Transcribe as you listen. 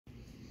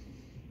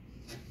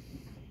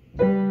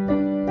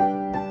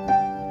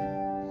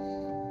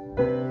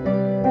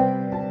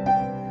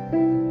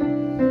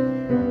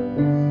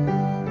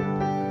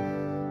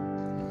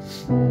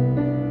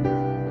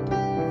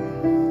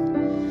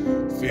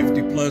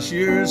plus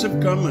years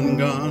have come and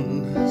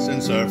gone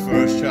since our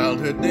first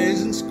childhood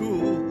days in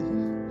school.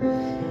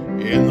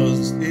 In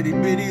those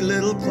itty-bitty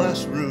little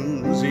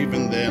classrooms,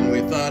 even then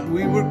we thought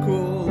we were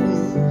cool.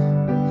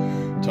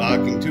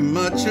 Talking too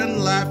much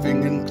and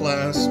laughing in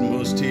class,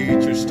 most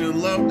teachers still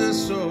loved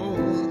us so.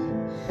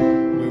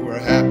 We were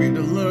happy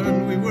to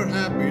learn, we were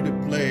happy to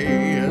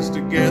play, as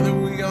together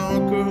we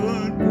all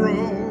could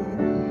grow.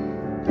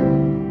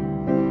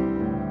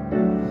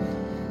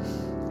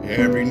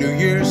 Every New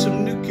Year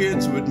some new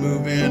kids would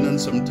move in, and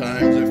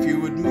sometimes a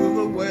few would move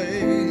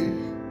away.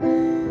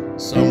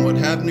 Some would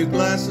have new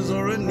glasses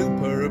or a new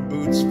pair of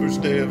boots.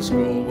 First day of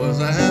school was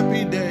a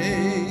happy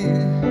day.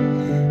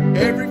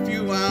 Every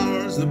few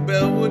hours the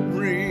bell would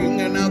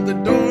ring, and out the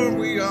door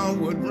we all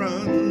would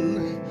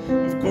run.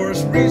 Of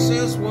course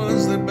recess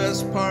was the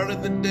best part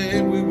of the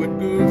day. We would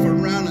goof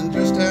around and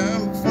just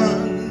have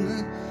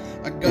fun.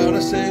 I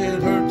gotta say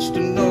it hurts to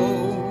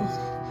know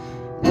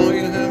all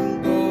you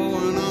have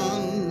going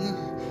on.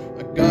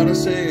 I gotta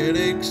say it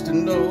aches to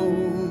know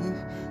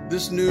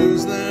this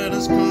news that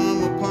has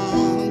come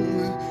upon.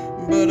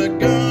 But I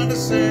gotta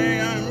say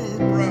I'm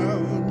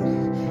proud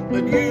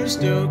that you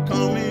still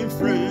call me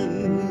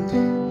friend.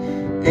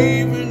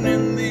 Even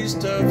in these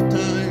tough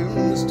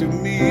times, to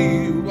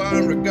me you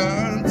are a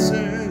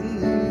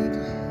godsend.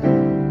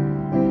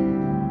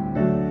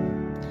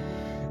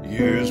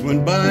 Years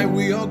went by,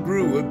 we all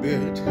grew a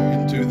bit.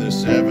 Into the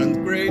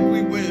 7th grade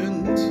we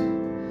went,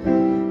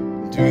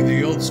 to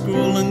the old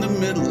school in the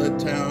middle of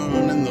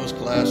town. In those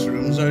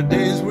classrooms our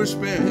days were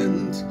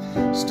spent,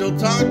 still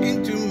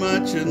talking too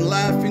much and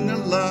laughing a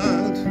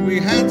lot. We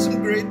had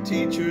some great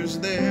teachers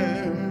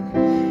there.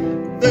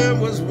 There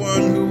was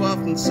one who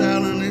often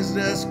sat on his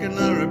desk, and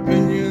our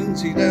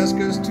opinions he'd ask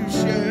us to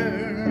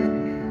share.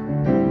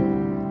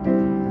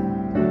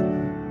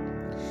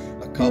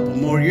 A couple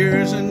more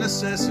years and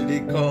necessity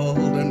called,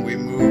 and we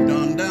moved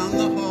on down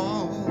the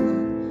hall.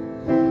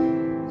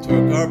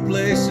 Took our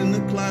place in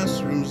the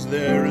classrooms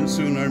there, and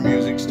soon our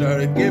music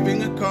started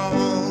giving a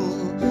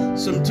call.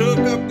 Some took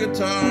up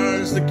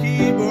guitars, the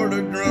keyboard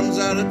or drums.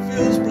 Out at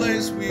Phil's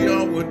place we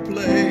all would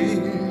play.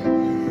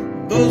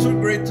 Those were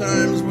great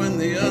times when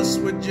the us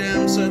would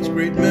jam, such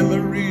great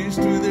memories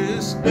to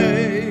this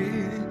day.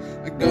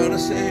 I gotta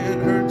say it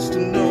hurts to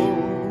know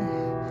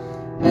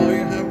all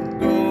you have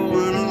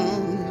going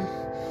on.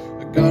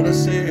 I gotta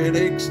say it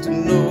aches to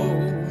know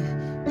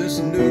this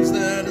news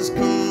that has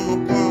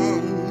come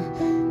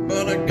upon.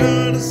 But I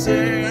gotta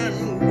say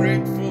I'm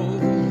grateful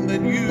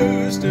that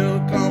you still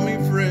call me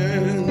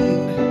friend.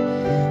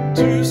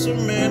 To so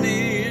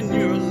many in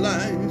your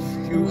life,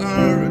 you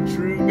are a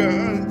true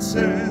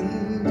godsend.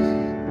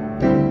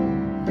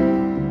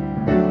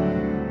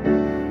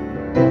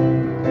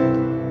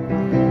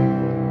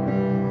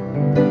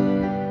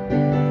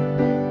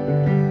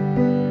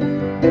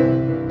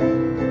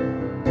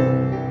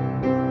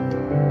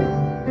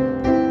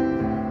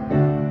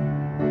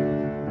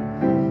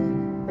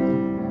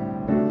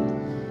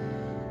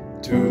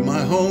 To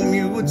my home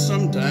you would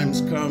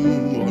sometimes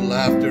come, more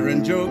laughter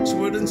and jokes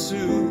would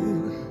ensue.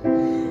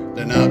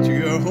 Then out to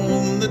your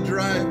home the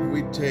drive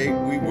we'd take,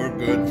 we were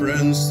good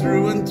friends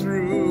through and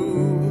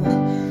through.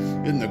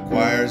 In the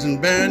choirs and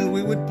band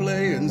we would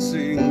play and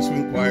sing,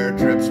 swing choir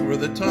trips were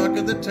the talk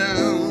of the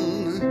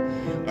town.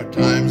 Our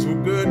times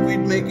were good,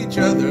 we'd make each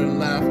other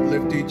laugh,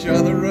 lift each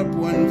other up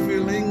when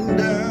feeling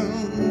down.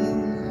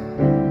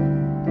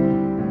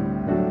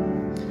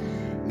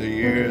 The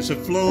years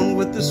have flown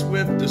with the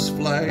swiftest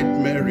flight,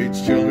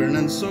 marriage, children,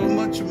 and so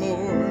much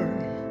more.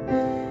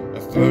 A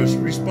first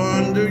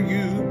responder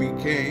you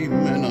became,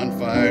 and on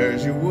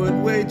fires you would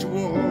wage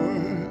war.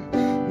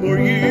 More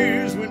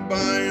years went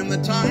by and the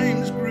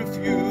times grew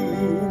few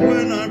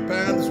when our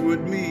paths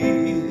would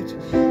meet.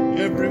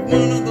 Every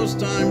one of those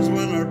times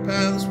when our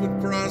paths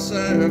would cross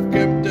I have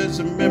kept as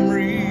a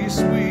memory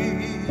sweet.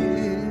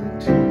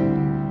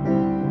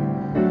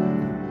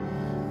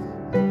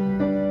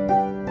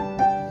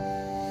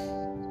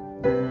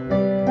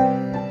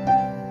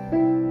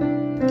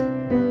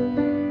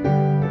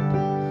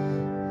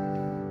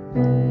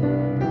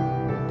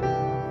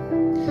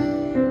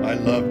 I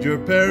loved your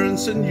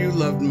parents and you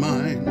loved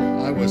mine.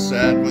 I was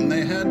sad when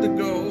they had to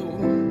go.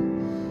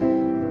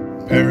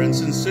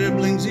 Parents and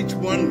siblings, each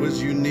one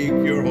was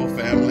unique. Your whole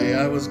family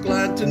I was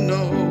glad to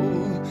know.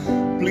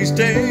 Please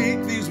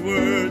take these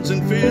words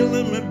and feel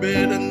them a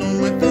bit, and know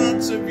my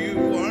thoughts of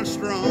you are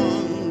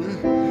strong.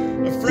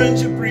 A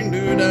friendship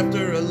renewed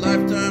after a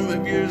lifetime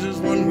of years is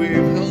one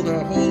we've held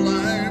our whole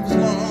lives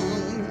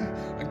long.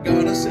 I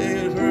gotta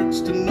say it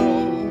hurts to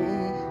know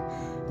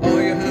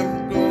all you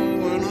have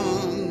going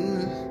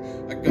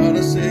on. I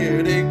gotta say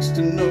it aches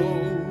to know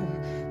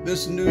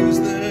this news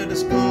that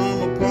has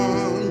come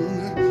upon.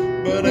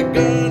 But I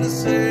gotta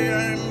say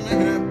I'm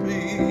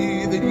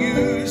happy that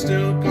you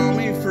still call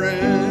me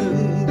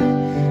friend.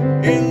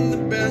 In the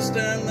best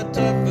and the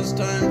toughest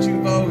times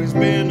you've always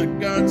been a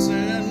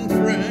godsend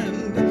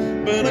friend.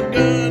 But I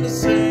gotta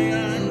say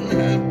I'm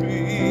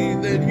happy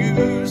that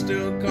you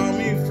still call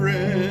me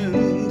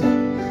friend.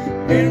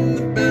 In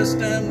the best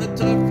and the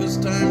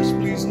toughest times,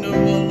 please know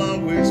I'll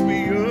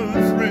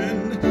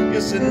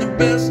us in the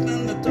best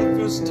and the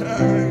toughest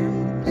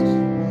times.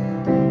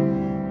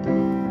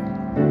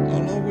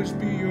 I'll always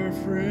be your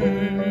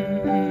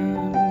friend.